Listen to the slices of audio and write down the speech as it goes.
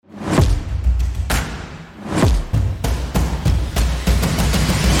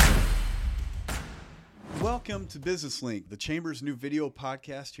Welcome to Business Link, the Chamber's new video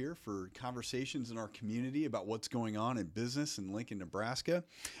podcast here for conversations in our community about what's going on in business in Lincoln, Nebraska.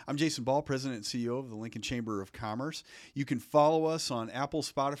 I'm Jason Ball, President and CEO of the Lincoln Chamber of Commerce. You can follow us on Apple,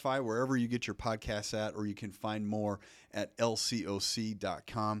 Spotify, wherever you get your podcasts at, or you can find more at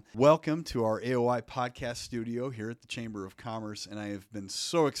lcoc.com. Welcome to our AOI podcast studio here at the Chamber of Commerce, and I have been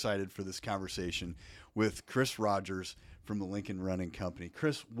so excited for this conversation with Chris Rogers from the Lincoln Running Company.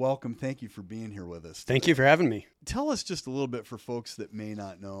 Chris, welcome. Thank you for being here with us today. Thank you for having me. Tell us just a little bit for folks that may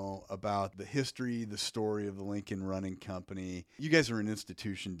not know about the history, the story of the Lincoln Running Company. You guys are an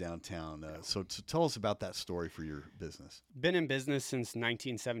institution downtown, so tell us about that story for your business. Been in business since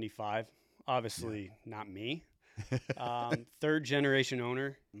 1975. Obviously, not me. Third generation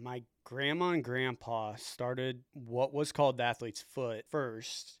owner. My grandma and grandpa started what was called the Athlete's Foot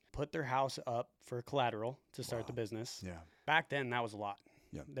first, put their house up for collateral to start the business. Yeah. Back then, that was a lot.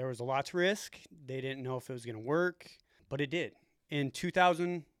 Yep. There was a lot to risk. They didn't know if it was going to work, but it did. In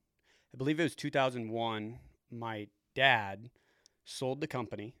 2000, I believe it was 2001, my dad sold the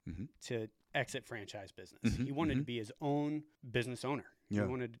company to exit franchise business. He wanted to be his own business owner. Yeah.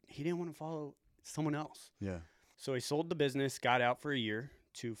 He didn't want to follow someone else. Yeah. So he sold the business, got out for a year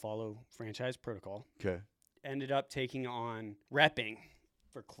to follow franchise protocol. Okay. Ended up taking on repping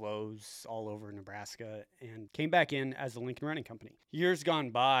for clothes all over Nebraska and came back in as the Lincoln Running Company. Years gone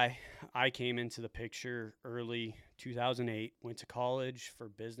by, I came into the picture early 2008, went to college for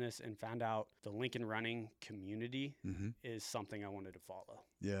business and found out the Lincoln Running community is something I wanted to follow.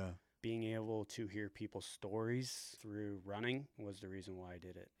 Yeah. Being able to hear people's stories through running was the reason why I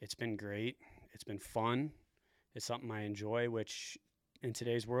did it. It's been great. It's been fun. It's something I enjoy, which in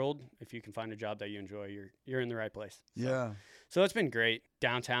today's world, if you can find a job that you enjoy, you're in the right place. So it's been great.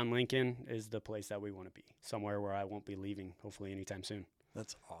 Downtown Lincoln is the place that we want to be, somewhere where I won't be leaving, hopefully anytime soon.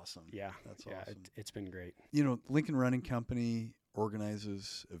 That's awesome. Yeah. That's yeah, awesome. It's been great. You know, Lincoln Running Company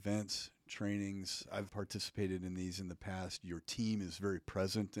organizes events, trainings. I've participated in these in the past. Your team is very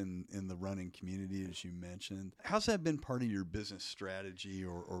present in the running community, as you mentioned. How's that been part of your business strategy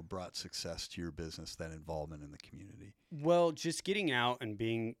or brought success to your business, that involvement in the community? Well, just getting out and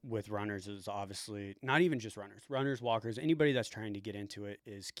being with runners is obviously not even just runners, walkers, anybody that's trying to get into it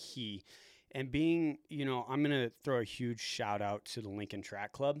is key. And being, I'm going to throw a huge shout out to the Lincoln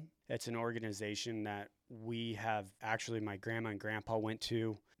Track Club. It's an organization that we have actually, my grandma and grandpa went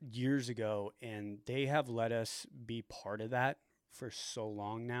to years ago, and they have let us be part of that for so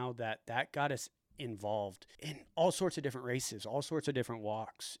long now that got us involved in all sorts of different races, all sorts of different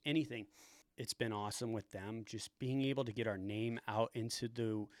walks, anything. It's been awesome with them, just being able to get our name out into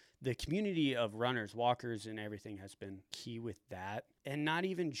the community of runners, walkers, and everything has been key with that. And not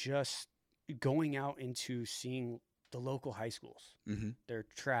even just going out into seeing the local high schools, their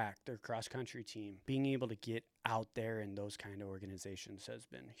track, their cross-country team, being able to get out there in those kind of organizations has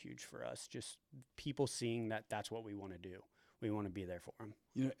been huge for us. Just people seeing that that's what we want to do. We want to be there for them.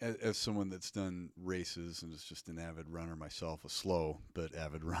 You know, as someone that's done races and is just an avid runner myself, a slow but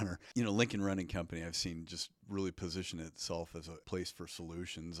avid runner, Lincoln Running Company, I've seen just really position itself as a place for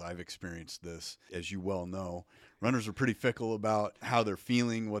solutions. I've experienced this, as you well know. Runners are pretty fickle about how they're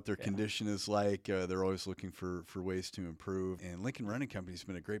feeling, what their condition is like. They're always looking for ways to improve. And Lincoln Running Company has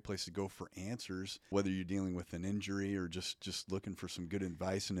been a great place to go for answers, whether you're dealing with an injury or just looking for some good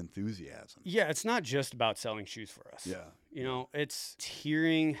advice and enthusiasm. Yeah, it's not just about selling shoes for us. Yeah. It's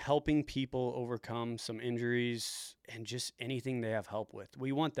helping people overcome some injuries and just anything they have help with.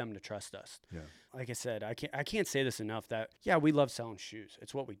 We want them to trust us. Yeah. Like I said, I can't say this enough that, we love selling shoes.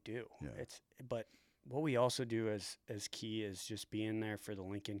 It's what we do. Yeah. But what we also do as key is just being there for the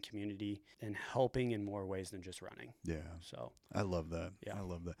Lincoln community and helping in more ways than just running. Yeah. So I love that. Yeah. I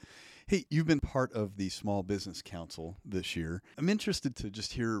love that. Hey, you've been part of the Small Business Council this year. I'm interested to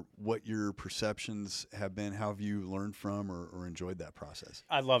just hear what your perceptions have been. How have you learned from or enjoyed that process?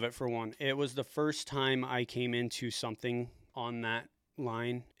 I love it, for one. It was the first time I came into something on that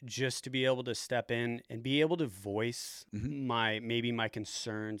line, just to be able to step in and be able to voice my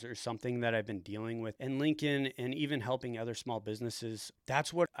concerns or something that I've been dealing with in Lincoln, and even helping other small businesses.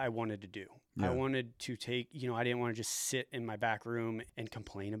 That's what I wanted to do. Yeah. I wanted to take, I didn't want to just sit in my back room and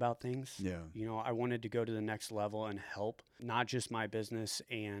complain about things. Yeah. I wanted to go to the next level and help not just my business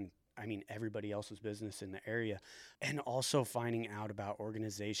and everybody else's business in the area, and also finding out about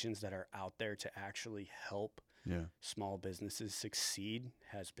organizations that are out there to actually help small businesses succeed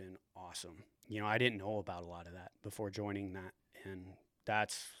has been awesome. I didn't know about a lot of that before joining that, and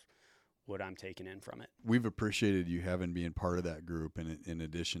that's what I'm taking in from it. We've appreciated you being part of that group, and in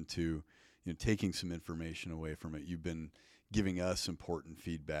addition to taking some information away from it, you've been giving us important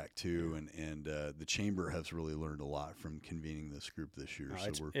feedback too. And the chamber has really learned a lot from convening this group this year.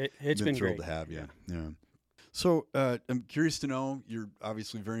 So it's been thrilled great to have you. Yeah. So I'm curious to know, you're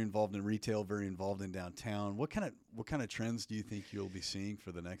obviously very involved in retail, very involved in downtown. What kind of trends do you think you'll be seeing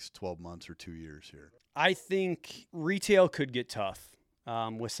for the next 12 months or 2 years here? I think retail could get tough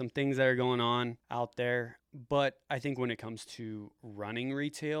with some things that are going on out there. But I think when it comes to running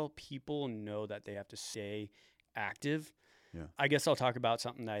retail, people know that they have to stay active. Yeah. I guess I'll talk about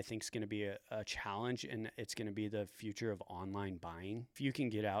something that I think is going to be a challenge, and it's going to be the future of online buying. If you can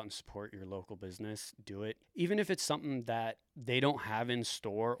get out and support your local business, do it. Even if it's something that they don't have in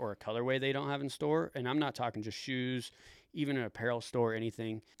store or a colorway they don't have in store, and I'm not talking just shoes, even an apparel store,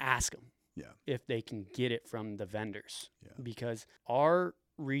 anything, ask them if they can get it from the vendors. Yeah. Because our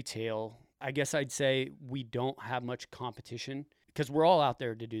retail, I guess I'd say we don't have much competition because we're all out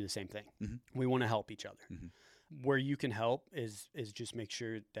there to do the same thing. Mm-hmm. We want to help each other. Mm-hmm. Where you can help is just make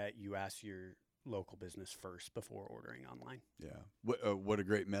sure that you ask your local business first before ordering online. Yeah. What a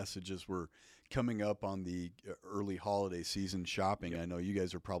great message as we're coming up on the early holiday season shopping. Yep. I know you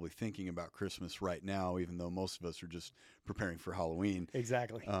guys are probably thinking about Christmas right now, even though most of us are just preparing for Halloween.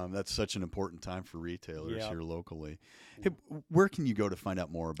 Exactly. That's such an important time for retailers here locally. Yep. Hey, where can you go to find out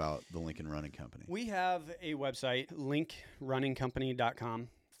more about the Lincoln Running Company? We have a website, linkrunningcompany.com.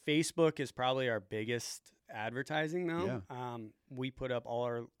 Facebook is probably our biggest advertising though. Yeah. We put up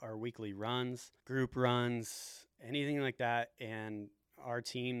all our weekly runs, group runs, anything like that. And our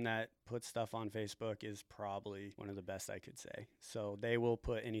team that puts stuff on Facebook is probably one of the best I could say. So they will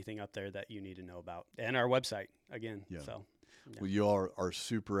put anything up there that you need to know about. And our website again. Yeah. So well, you all are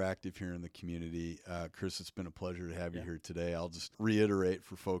super active here in the community. Chris, it's been a pleasure to have you here today. I'll just reiterate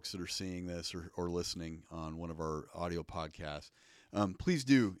for folks that are seeing this or listening on one of our audio podcasts. Please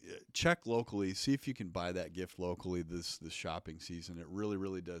do check locally. See if you can buy that gift locally this shopping season. It really,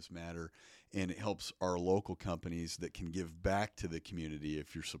 really does matter, and it helps our local companies that can give back to the community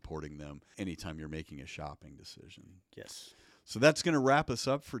if you're supporting them anytime you're making a shopping decision. Yes. So that's going to wrap us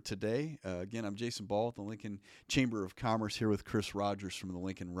up for today. Again, I'm Jason Ball with the Lincoln Chamber of Commerce here with Chris Rogers from the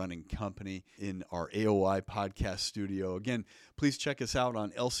Lincoln Running Company in our AOI podcast studio. Again, please check us out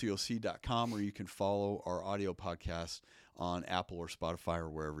on lcoc.com, where you can follow our audio podcast on Apple or Spotify or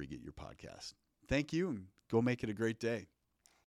wherever you get your podcast. Thank you, and go make it a great day.